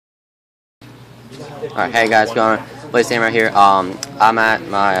Alright, hey guys, going on? Blaze Samurai here. I'm at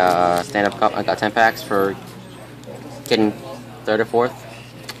my stand-up cup. I got 10 packs for getting 3rd or 4th.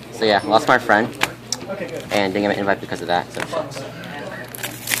 So yeah, lost my friend and didn't get an invite because of that. So sucks.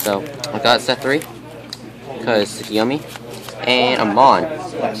 So I got set 3 because Tsukiyomi and I'm on.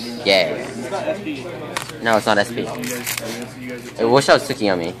 Yeah. No, it's not SP. I wish I was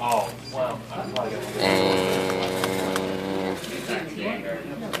Tsukiyomi. And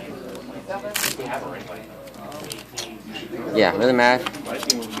yeah, really mad.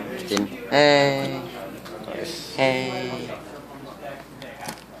 Didn't. Hey. Hey.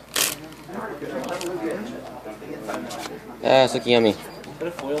 Tsukiyomi. Is that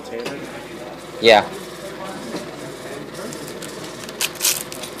a foil tater? Yeah.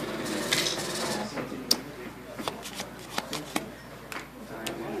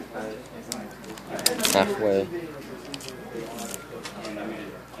 Halfway.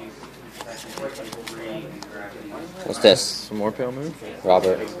 What's this? Some more pale moon?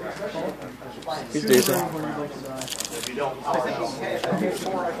 Robert. He's decent.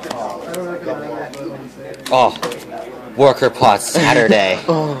 Oh, Worker Pot Saturday.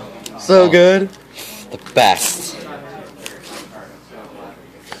 Oh, so good. The best.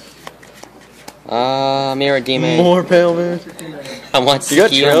 Mirror Demon. More pale moon. I want You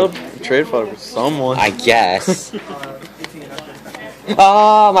got Tsukiyomi. trade fodder for someone. I guess.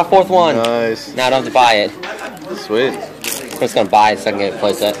 Oh, my 4th one. Nice. Now I don't have to buy it. Sweet. I'm just gonna buy it so I can get a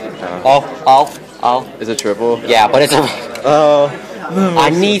playset. Oh. Is it triple? Yeah, but it's a. Oh. I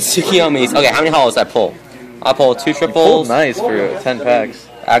need Tsukiyomis. Okay, how many hollows I pull? I pulled 2 triples. Nice for 10 packs.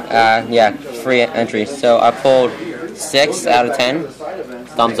 Yeah, free entry. So I pulled 6 out of 10.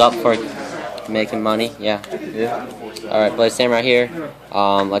 Thumbs up for making money. Yeah. Yeah. Alright, Blaze Samurai here.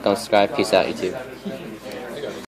 Like and subscribe. Peace out, YouTube.